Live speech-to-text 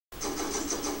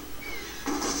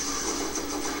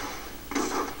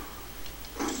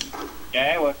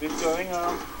Okay, what is going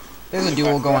on? There's a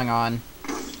duel going on.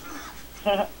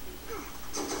 Oh,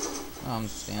 I'm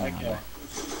standing on you.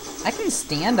 I can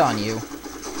stand on you.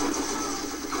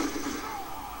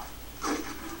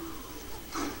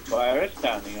 Why are you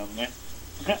standing on me?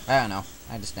 I don't know.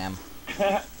 I just am.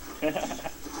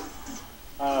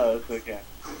 Oh, that's okay.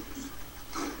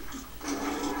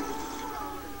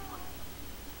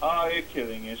 Oh, you're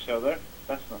killing each other?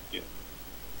 That's not good.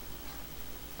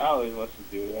 Oh, it was a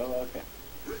duel, okay.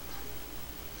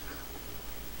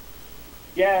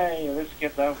 Yay, let's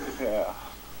get out of here.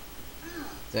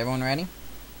 Is everyone ready?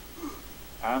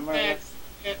 I'm ready. Yes.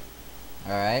 Yep.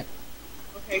 Alright.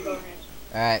 Okay, go ahead.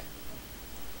 Alright.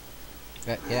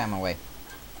 Get out of my way.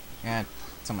 Yeah,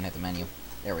 someone hit the menu.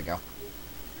 There we go.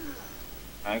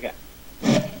 Okay.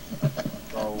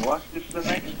 So what is the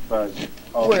next bug?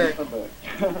 Oh, We're it's a bug.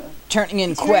 turning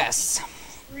in quests.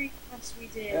 3 quests we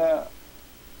did. Yeah.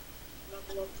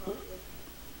 Level up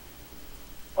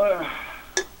probably.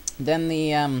 Then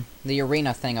the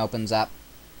arena thing opens up.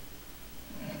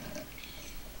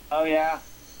 Oh yeah.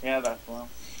 Yeah, that's one.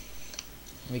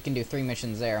 We can do 3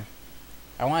 missions there.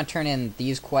 I want to turn in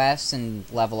these quests and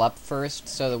level up first,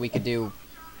 so that we could do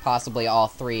possibly all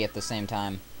 3 at the same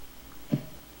time.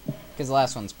 Because the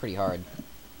last one's pretty hard.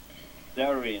 The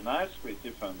arena is pretty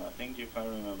fun, I think, if I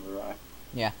remember right.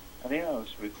 Yeah. I think that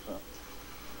was pretty fun.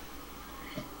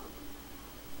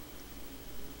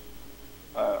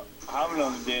 How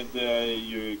long did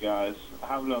you guys,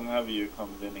 how long have you come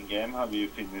in the game? Have you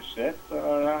finished it,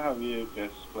 or have you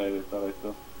just played it a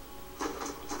little?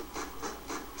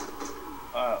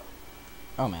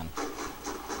 Oh man.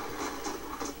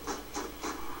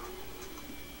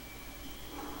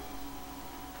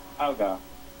 Okay.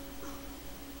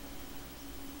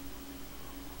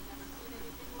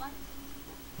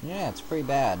 Yeah, it's pretty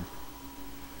bad.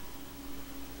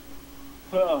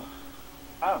 Well,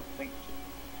 I don't think so.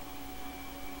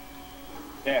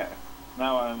 There.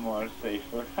 Now I'm more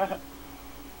safer.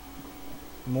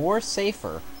 More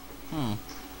safer. Hmm.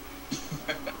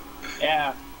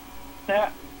 Yeah.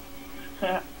 I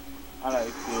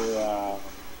like to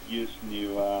use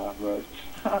new words.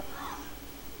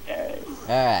 Okay.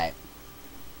 Alright.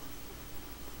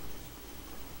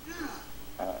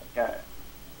 Okay.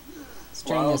 Let's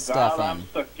turn this stuff I'm in.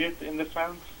 stuck it in the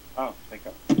fence. Oh, thank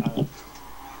God.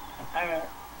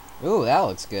 Ooh, that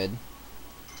looks good.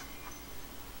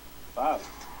 Wow.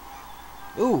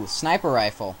 Ooh, sniper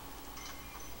rifle.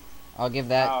 I'll give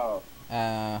that,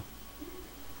 Wow.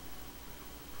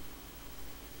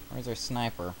 where's our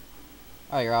sniper?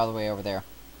 Oh, you're all the way over there.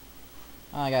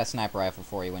 Oh, I got a sniper rifle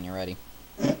for you when you're ready.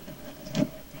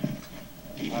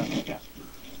 Okay.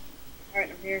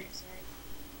 Alright, I'm here. Sorry.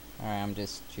 Alright, I'm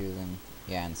just choosing,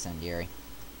 yeah, incendiary.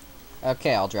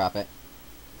 Okay, I'll drop it.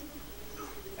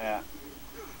 Yeah.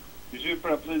 You should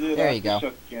probably do There that. you go.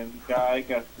 The shotgun guy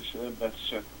got the best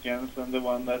shotguns, and the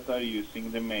one that are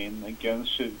using the main guns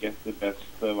should get the best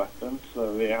weapons,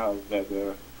 so we have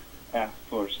better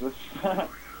forces. Or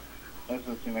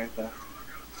something like that.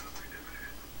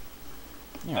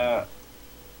 Yeah.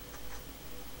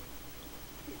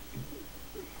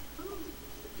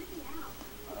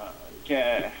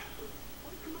 Okay.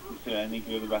 Is there any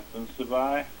good weapons to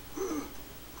buy?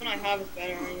 What I have is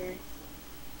better anyway.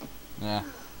 Yeah.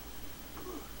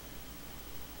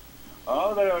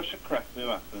 Oh, there is a crappy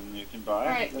weapon you can buy.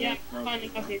 Alright, There yeah, is no-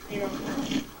 finding up here, you know.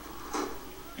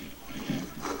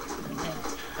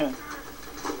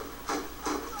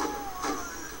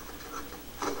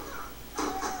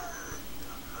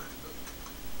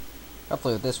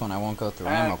 Hopefully with this one I won't go through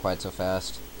ammo quite so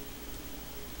fast.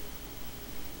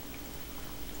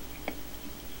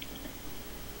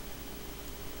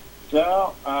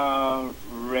 So,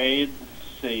 raid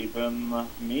Saban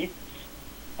meat.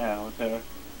 Yeah, whatever.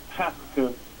 Ha,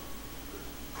 cool.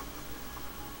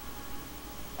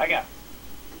 Okay.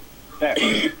 There.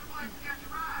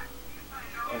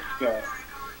 Let's go.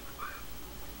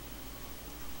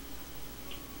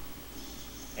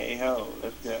 Hey ho,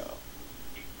 let's go.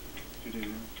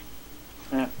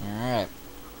 Alright.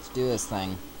 Let's do this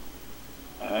thing.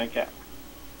 Okay.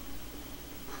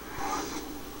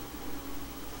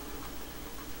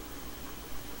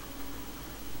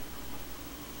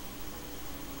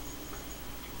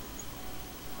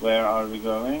 Where are we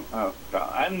going? Oh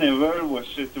god, I never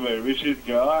watched it where we should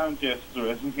go. I'm just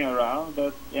running around,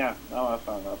 but yeah, now I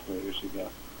found out where we should go.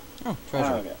 Oh,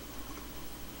 treasure. Okay.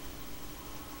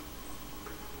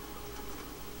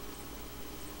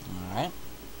 Alright.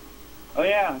 Oh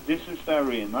yeah, this is the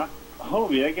arena. Oh,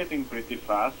 we are getting pretty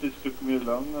fast. It took me a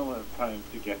long time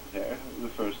to get there the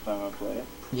first time I played.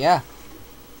 Yeah.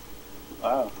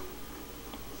 Wow.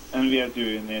 And we are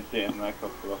doing it in a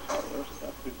couple of hours.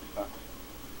 That's pretty fast.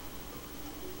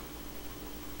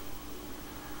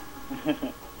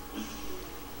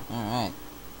 Alright.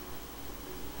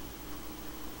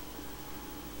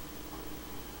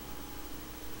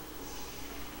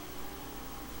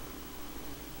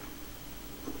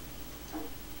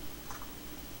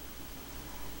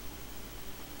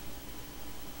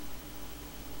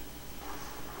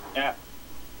 Yeah.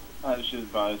 I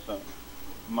should buy some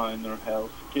minor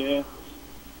health kit,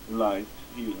 light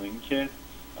healing kit.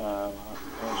 That's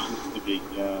just the big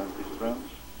difference.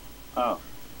 Oh.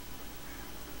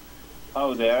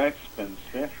 Oh, they're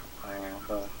expensive.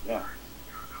 But yeah.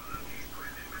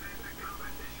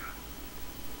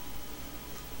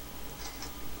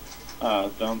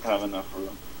 Don't have enough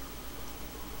room.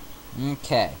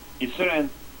 Okay. Is there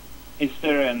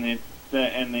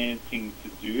anything to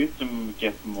do to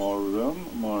get more room,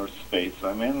 more space?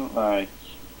 I mean, like,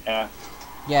 yeah.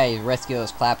 Yeah, you rescue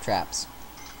those claptraps.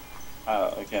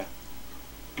 Oh, okay.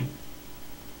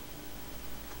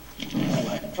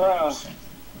 Uh,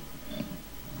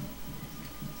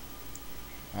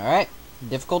 Alright.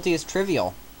 Difficulty is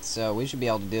trivial, so we should be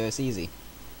able to do this easy.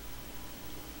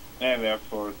 yeah, we are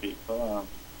 4 people.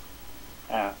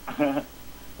 Yeah.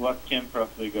 What can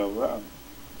probably go wrong?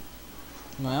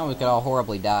 Well, we could all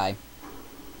horribly die.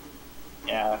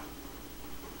 Yeah.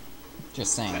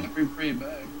 Just Gotta saying. be pretty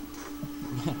bad.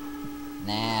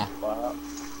 Nah. Wow.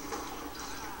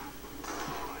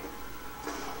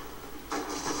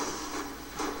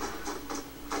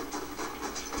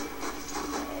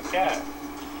 Okay.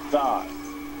 Die.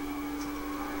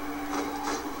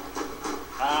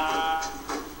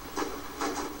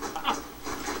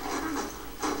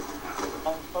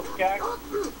 Okay.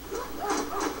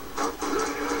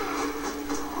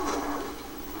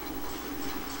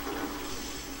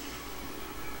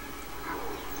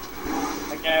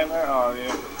 Okay, where are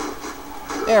you?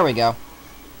 There we go.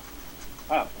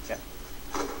 Oh, okay.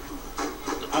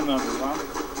 Another one.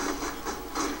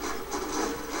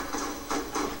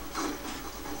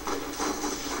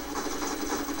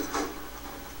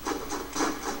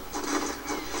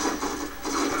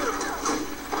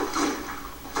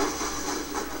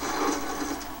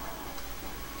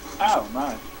 Oh,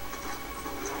 nice.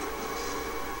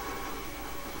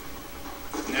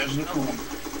 There's another one.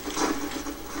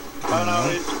 Oh no,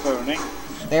 it's burning.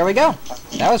 There we go.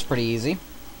 That was pretty easy.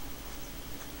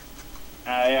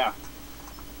 Yeah.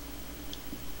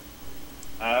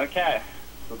 Okay,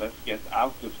 so let's get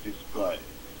out of this place.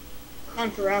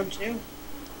 On for round 2.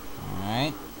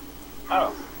 Alright.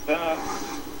 Oh,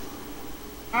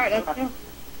 Alright, let's go.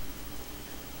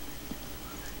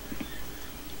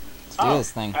 Let's do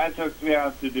this thing. I thought we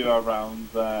had to do a round,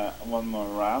 one more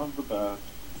round, but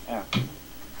yeah.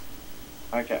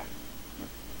 Okay.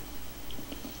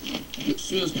 This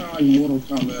feels kind of like Mortal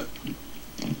Kombat.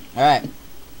 Alright.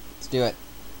 Let's do it.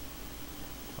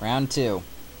 Round 2.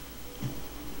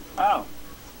 Oh.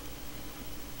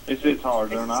 Is it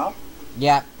harder now?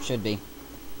 Yeah, should be.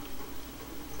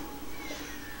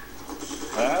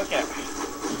 Okay.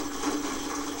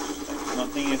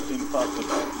 Nothing is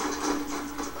impossible.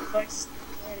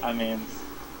 I mean,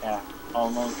 yeah,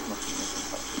 almost nothing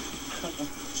is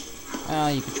impossible.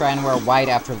 Well, you could try and wear white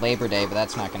after Labor Day, but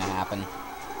that's not gonna happen.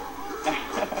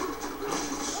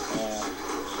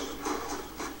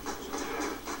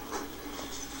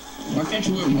 Why can't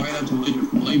you wear white after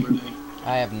Labor Day?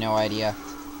 I have no idea.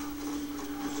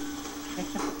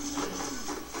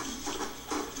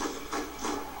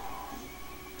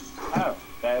 Oh,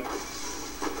 that's...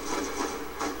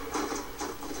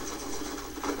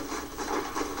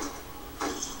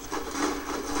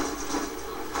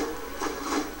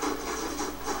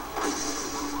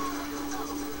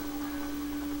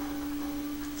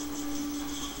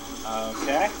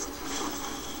 Okay.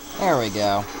 There we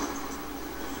go.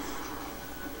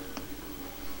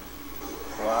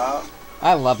 Well,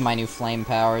 I love my new flame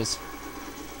powers.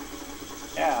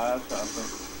 yeah, that's awesome.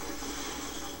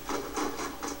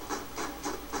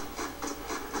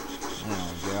 There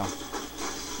we go.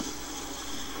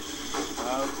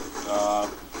 Oh, God.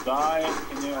 Die.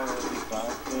 Can you already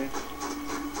die, please?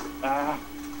 Ah.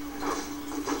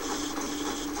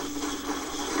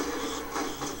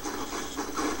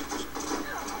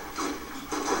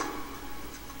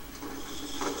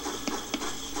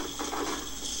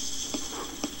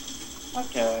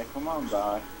 Okay, come on,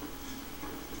 die.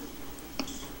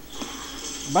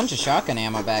 Bunch of shotgun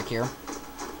ammo back here.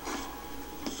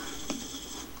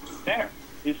 There!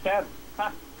 He's dead!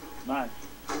 Ha! Nice.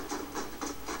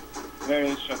 Where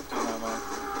is shotgun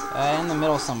ammo? In the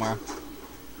middle somewhere.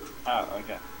 Oh,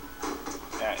 okay.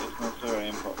 Yeah, it's not very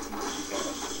important to get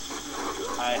it.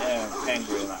 I am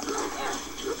angry now.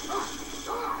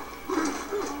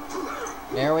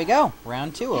 There we go.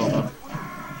 Round 2 over.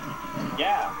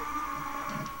 Yeah.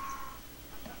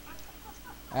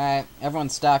 Alright, everyone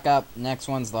stock up. Next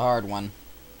one's the hard one.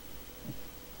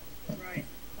 Right.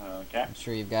 Okay. I'm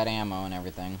sure you've got ammo and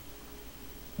everything.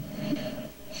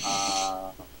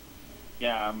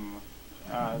 Yeah,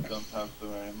 I don't have so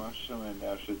very much, so maybe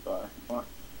I should buy more.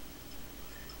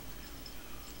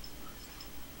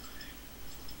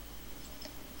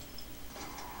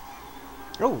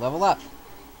 Oh, level up.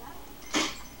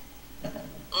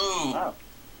 Oh, Oh.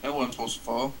 that wasn't supposed to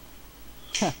fall.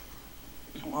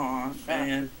 Come on,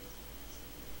 fan.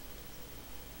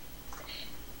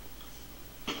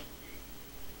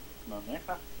 Money.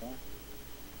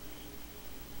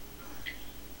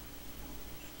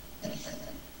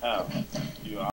 Oh.